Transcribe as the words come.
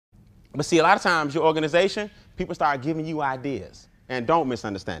But see, a lot of times your organization, people start giving you ideas. And don't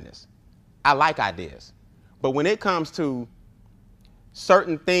misunderstand this. I like ideas. But when it comes to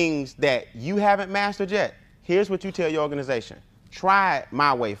certain things that you haven't mastered yet, here's what you tell your organization. Try it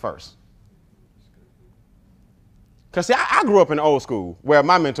my way first. Because see, I grew up in the old school where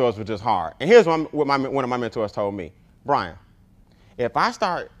my mentors were just hard. And here's what one of my mentors told me. Brian, if I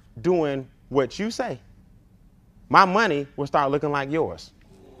start doing what you say, my money will start looking like yours.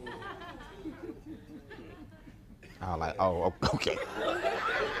 I was like, oh, okay.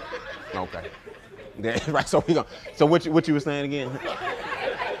 Okay. Yeah, right, so we go. So what you were saying again?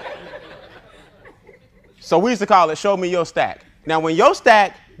 So we used to call it show me your stack. Now when your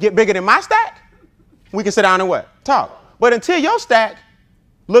stack get bigger than my stack, we can sit down and what? Talk. But until your stack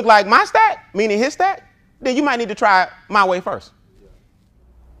look like my stack, meaning his stack, then you might need to try it my way first.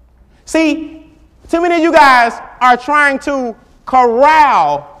 See, too many of you guys are trying to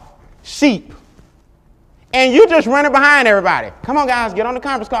corral sheep. And you just running behind everybody. Come on, guys, get on the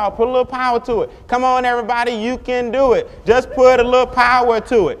conference call. Put a little power to it. Come on, everybody, you can do it. Just put a little power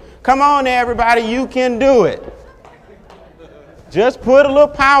to it. Come on, everybody, you can do it. Just put a little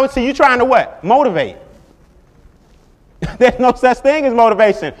power to it. You trying to what? Motivate. There's no such thing as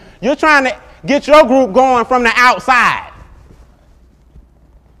motivation. You're trying to get your group going from the outside.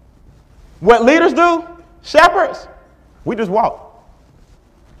 What leaders do, shepherds, we just walk.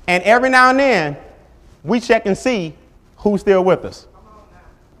 And every now and then, we check and see who's still with us.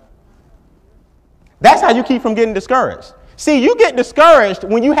 That's how you keep from getting discouraged. See, you get discouraged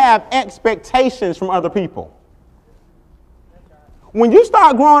when you have expectations from other people. When you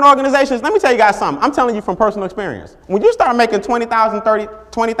start growing organizations, let me tell you guys something. I'm telling you from personal experience. When you start making $20,000,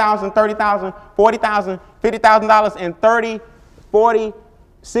 $30,000, $40,000, $50,000 in 30, 40,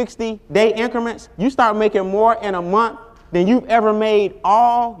 60-day increments, you start making more in a month than you've ever made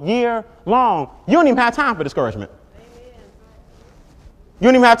all year long. You don't even have time for discouragement. You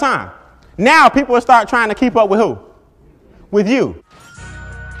don't even have time. Now people will start trying to keep up with who? With you.